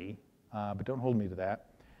 2.3, but don't hold me to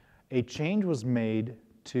that, a change was made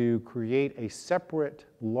to create a separate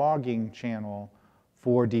logging channel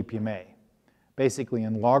for DPMA. Basically,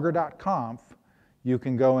 in logger.conf, you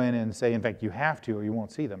can go in and say, in fact, you have to or you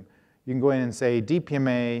won't see them, you can go in and say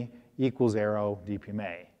DPMA equals arrow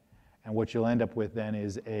DPMA. And what you'll end up with then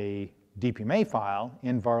is a DPMA file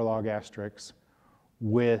in varlog asterisk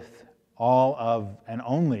with all of and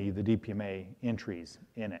only the DPMA entries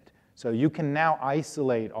in it. So you can now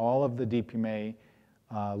isolate all of the DPMA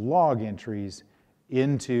log entries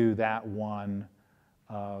into that one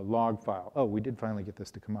log file. Oh, we did finally get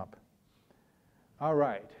this to come up. All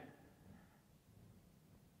right.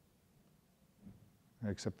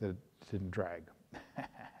 Except that it didn't drag.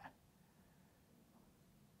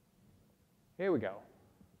 Here we go.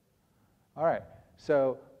 All right,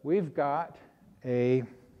 so we've got a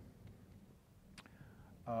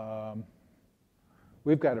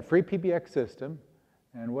free PBX system,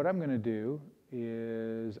 and what I'm going to do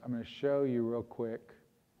is I'm going to show you real quick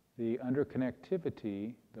the under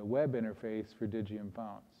connectivity, the web interface for Digium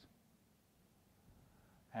phones.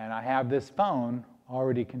 And I have this phone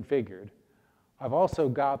already configured. I've also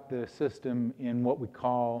got the system in what we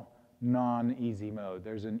call non-easy mode.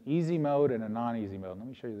 There's an easy mode and a non-easy mode. Let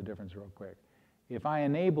me show you the difference real quick. If I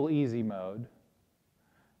enable easy mode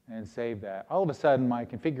and save that, all of a sudden my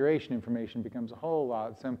configuration information becomes a whole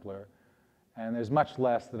lot simpler, and there's much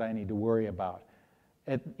less that I need to worry about.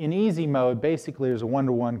 In easy mode, basically there's a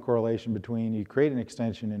one-to-one correlation between you create an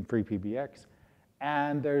extension in free PBX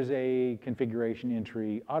and there's a configuration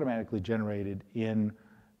entry automatically generated in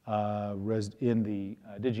the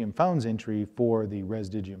Digium Phones entry for the Res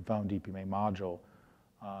Digium Phone DPMA module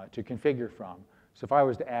to configure from. So if I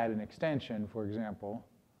was to add an extension, for example,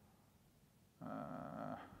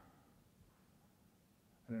 I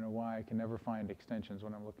don't know why I can never find extensions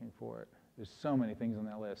when I'm looking for it. There's so many things on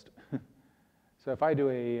that list. So if I do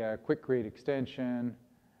a quick create extension,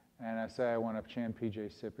 and I say I want a Chan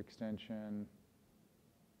PJ SIP extension,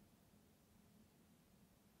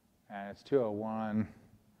 and it's 201,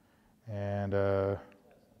 and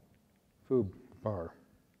foo bar.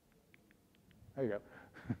 There you go.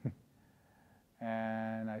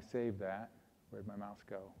 And I save that. Where'd my mouse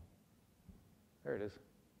go? There it is.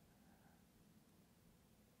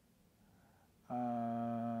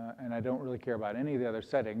 And I don't really care about any of the other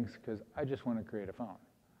settings because I just want to create a phone.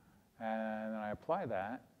 And then I apply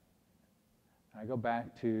that. I go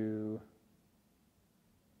back to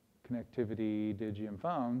connectivity Digium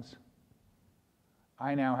phones.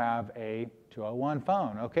 I now have a 201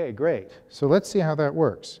 phone. Okay, great. So let's see how that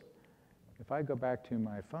works. If I go back to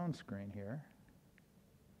my phone screen here,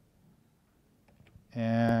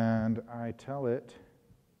 and I tell it,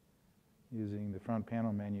 using the front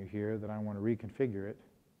panel menu here, that I want to reconfigure it.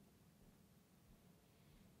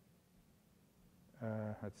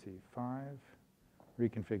 Let's see, 5,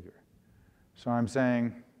 reconfigure. So I'm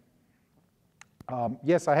saying,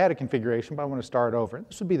 yes, I had a configuration, but I want to start over.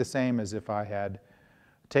 This would be the same as if I had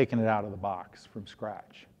taken it out of the box from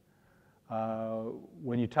scratch.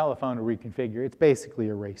 When you tell a phone to reconfigure, it's basically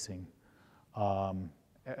erasing.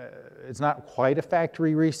 It's not quite a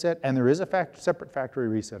factory reset, and there is a separate factory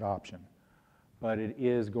reset option, but it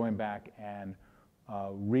is going back and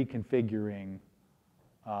reconfiguring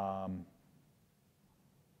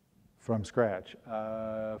from scratch.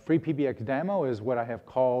 Free PBX demo is what I have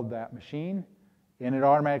called that machine, and it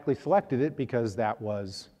automatically selected it because that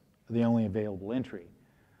was the only available entry.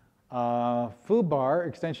 Foobar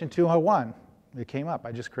extension 201, it came up.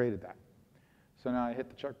 I just created that. So now I hit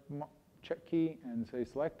the check key and say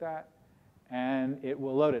select that, and it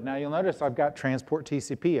will load it. Now you'll notice I've got transport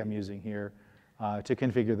TCP I'm using here to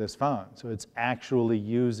configure this phone. So it's actually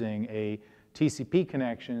using a TCP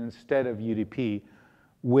connection instead of UDP,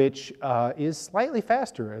 which is slightly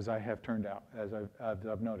faster as I have turned out, as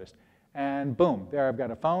I've noticed. And boom, there I've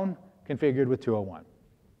got a phone configured with 201.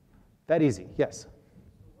 That easy, yes?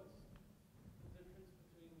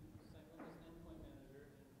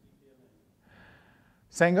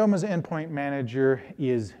 Sangoma's endpoint manager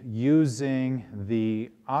is using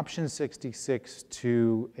the option 66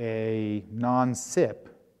 to a non-SIP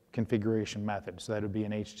configuration method. So that would be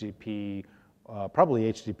an HTTP,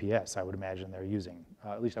 probably HTTPS, I would imagine they're using.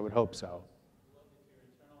 At least I would hope so.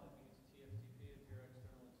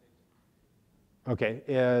 Okay,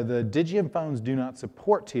 the Digium phones do not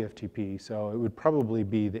support TFTP, so it would probably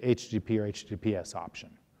be the HTTP or HTTPS option.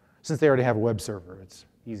 Since they already have a web server, it's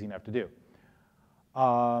easy enough to do.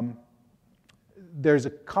 There's a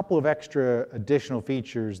couple of extra additional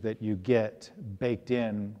features that you get baked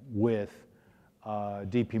in with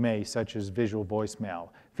DPMA, such as visual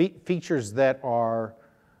voicemail. Features that are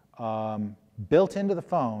built into the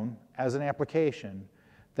phone as an application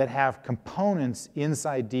that have components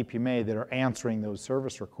inside DPMA that are answering those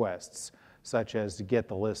service requests, such as to get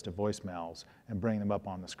the list of voicemails and bring them up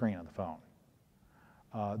on the screen of the phone.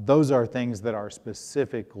 Those are things that are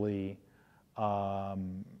specifically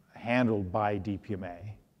handled by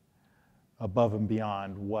DPMA. above and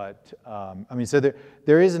beyond what, I mean, so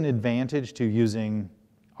there is an advantage to using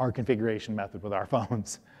our configuration method with our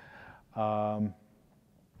phones.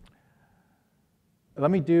 Let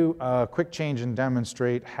me do a quick change and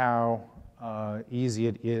demonstrate how easy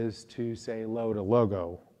it is to, say, load a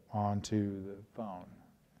logo onto the phone.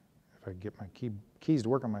 If I get my keys to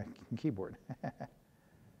work on my keyboard.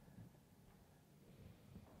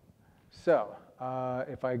 So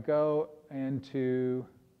if I go into,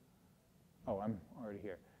 oh, I'm already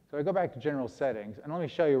here. So I go back to general settings, and let me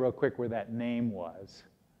show you real quick where that name was.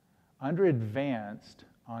 Under advanced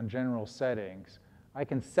on general settings, I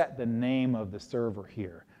can set the name of the server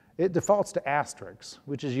here. It defaults to asterisks,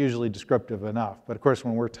 which is usually descriptive enough. But of course,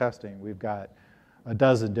 when we're testing, we've got a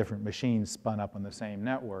dozen different machines spun up on the same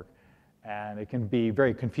network. And it can be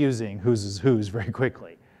very confusing whose is whose very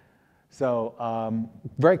quickly. So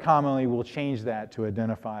very commonly, we'll change that to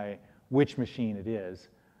identify which machine it is.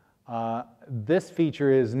 This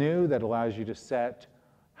feature is new that allows you to set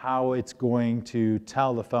how it's going to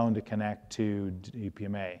tell the phone to connect to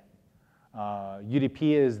DPMA.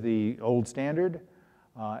 UDP is the old standard.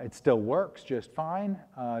 It still works just fine.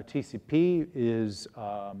 TCP is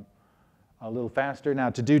a little faster. Now,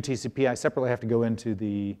 to do TCP, I separately have to go into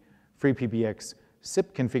the FreePBX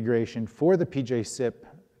SIP configuration for the PJ-SIP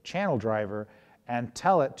channel driver and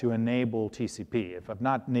tell it to enable TCP. If I've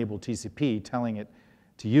not enabled TCP, telling it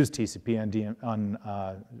to use TCP on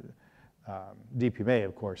DPMA,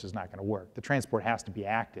 of course, is not going to work. The transport has to be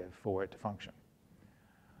active for it to function.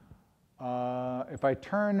 If I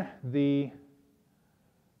turn the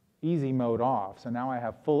easy mode off, so now I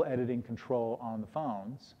have full editing control on the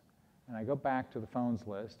phones, and I go back to the phones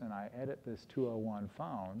list and I edit this 201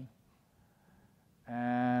 phone,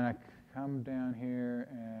 and I come down here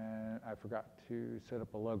and I forgot to set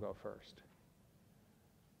up a logo first.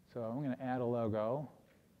 So I'm going to add a logo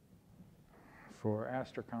for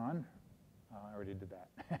Astracon. I already did that.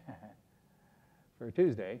 For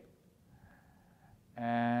Tuesday.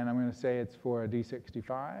 And I'm going to say it's for a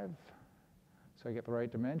D65. So I get the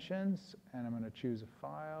right dimensions. And I'm going to choose a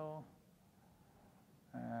file.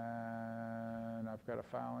 And I've got a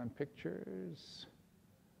file in pictures.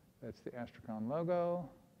 That's the Astracon logo.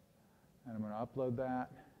 And I'm going to upload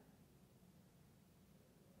that.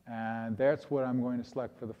 And that's what I'm going to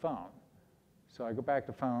select for the phone. So I go back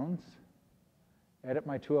to phones, edit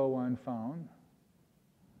my 201 phone,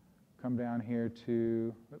 come down here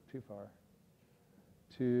to, too far,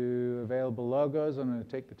 to available logos. I'm going to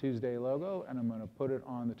take the Tuesday logo and I'm going to put it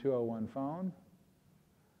on the 201 phone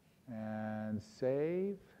and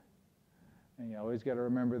save. And you always got to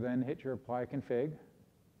remember then hit your apply config.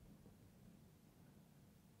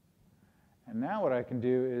 And now what I can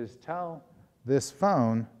do is tell this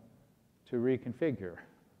phone to reconfigure.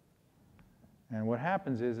 And what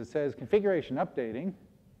happens is it says configuration updating.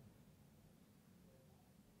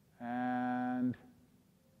 And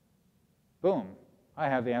boom, I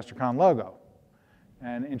have the Astracon logo.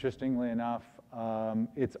 And interestingly enough,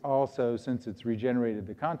 it's also, since it's regenerated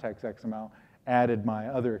the context XML, added my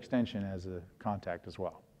other extension as a contact as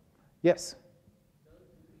well. Yes? Do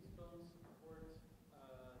these phones support the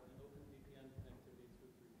OpenVPN connectivity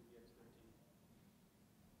through FreePBX13?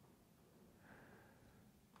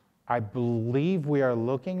 I believe we are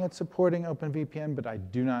looking at supporting OpenVPN, but I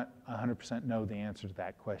do not 100% know the answer to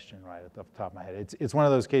that question right off the top of my head. It's one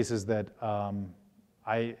of those cases that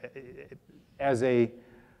as a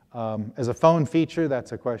phone feature,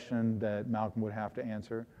 that's a question that Malcolm would have to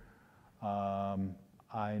answer. I'm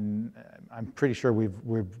pretty sure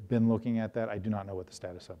we've been looking at that. I do not know what the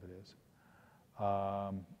status of it is.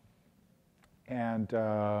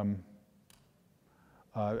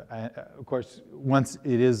 Of course, once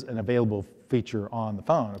it is an available feature on the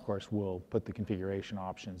phone, of course, we'll put the configuration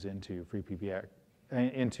options into FreePBX,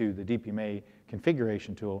 into the DPMA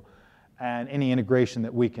configuration tool. And any integration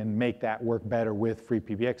that we can make that work better with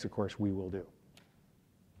FreePBX, of course, we will do.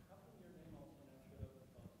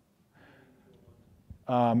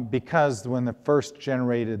 Because when the first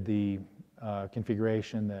generated the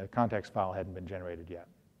configuration, the context file hadn't been generated yet.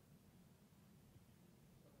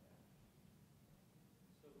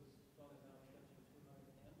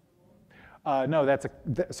 No, that's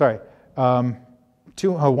sorry.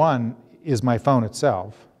 201 is my phone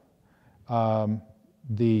itself.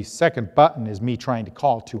 The second button is me trying to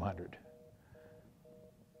call 200.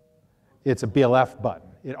 It's a BLF button.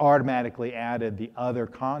 It automatically added the other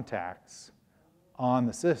contacts on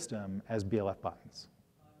the system as BLF buttons.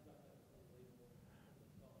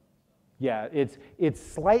 Yeah, it's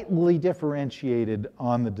slightly differentiated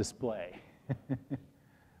on the display.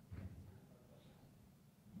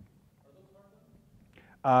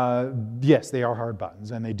 Yes, they are hard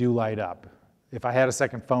buttons, and they do light up. If I had a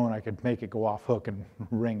second phone, I could make it go off hook and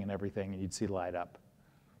ring and everything, and you'd see light up.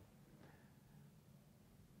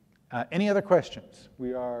 Any other questions?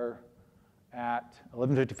 We are at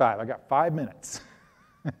 11:55. I got 5 minutes,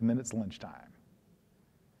 and then it's lunchtime.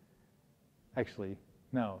 Actually,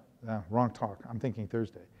 no, wrong talk. I'm thinking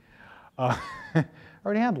Thursday. I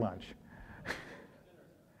already had lunch.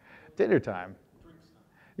 Dinner time.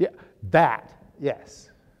 Yeah, that,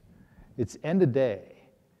 yes. It's end of day.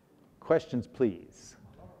 Questions, please.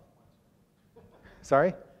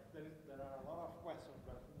 Sorry? There are a lot of questions,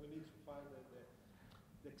 but we need to find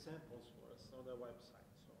the examples for us on the website.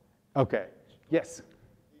 So. Okay. Yes.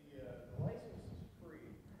 The license is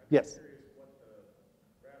free. Yes. I'm curious what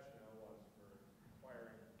the rationale was for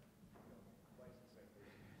requiring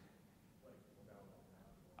licensing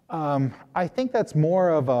without. I think that's more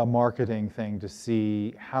of a marketing thing to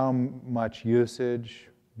see how much usage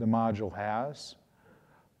the module has.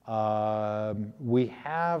 We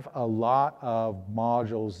have a lot of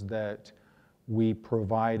modules that we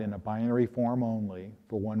provide in a binary form only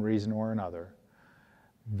for one reason or another,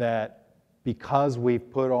 that because we've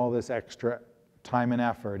put all this extra time and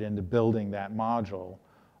effort into building that module,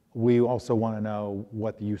 we also want to know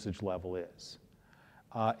what the usage level is.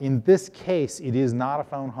 In this case, it is not a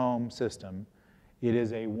phone home system. It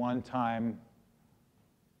is a one-time,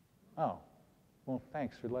 oh, well,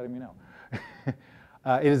 thanks for letting me know.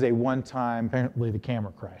 It is a one-time, apparently the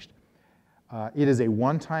camera crashed. It is a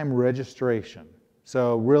one-time registration.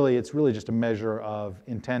 So really, it's really just a measure of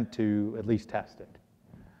intent to at least test it.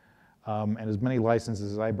 And as many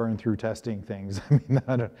licenses as I burn through testing things, I mean,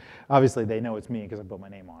 obviously they know it's me because I put my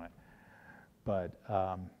name on it. But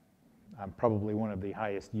I'm probably one of the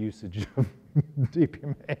highest usage of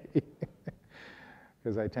DPMA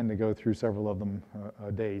because I tend to go through several of them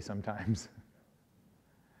a day sometimes.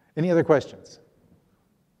 Any other questions?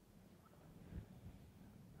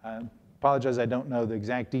 I apologize, I don't know the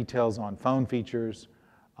exact details on phone features,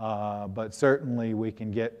 but certainly we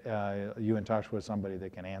can get you in touch with somebody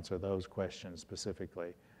that can answer those questions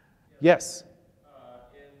specifically. Yes?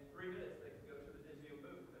 In 3 minutes, they can go to the Digium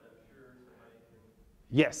booth, and I'm sure somebody can...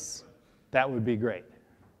 Yes, that would be great.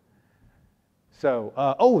 So,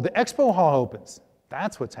 oh, the expo hall opens.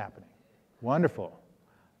 That's what's happening. Wonderful.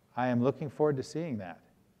 I am looking forward to seeing that.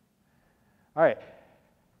 All right.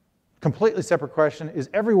 Completely separate question. Is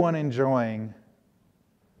everyone enjoying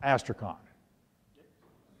AstroCon?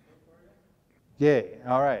 Yay.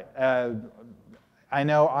 All right. I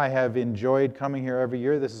know I have enjoyed coming here every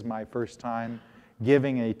year. This is my first time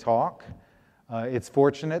giving a talk. It's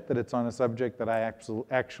fortunate that it's on a subject that I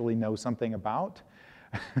actually know something about.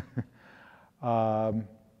 And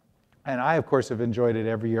I, of course, have enjoyed it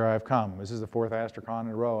every year I've come. This is the 4th AstroCon in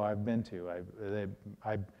a row I've been to.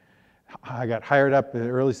 I got hired up in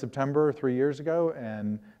early September 3 years ago,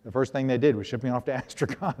 and the first thing they did was ship me off to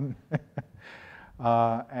AstroCon.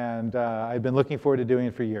 I've been looking forward to doing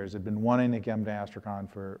it for years. I've been wanting to come to AstroCon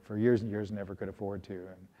for years and years and never could afford to,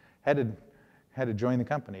 and had to join the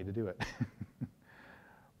company to do it.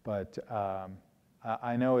 But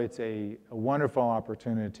I know it's a wonderful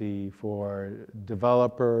opportunity for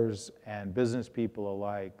developers and business people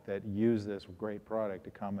alike that use this great product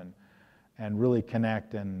to come and really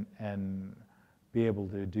connect and be able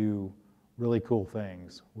to do really cool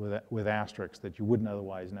things with Asterix that you wouldn't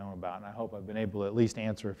otherwise know about. And I hope I've been able to at least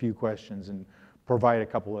answer a few questions and provide a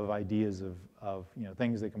couple of ideas of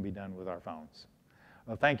things that can be done with our phones.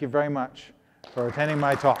 Well, thank you very much for attending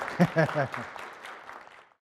my talk.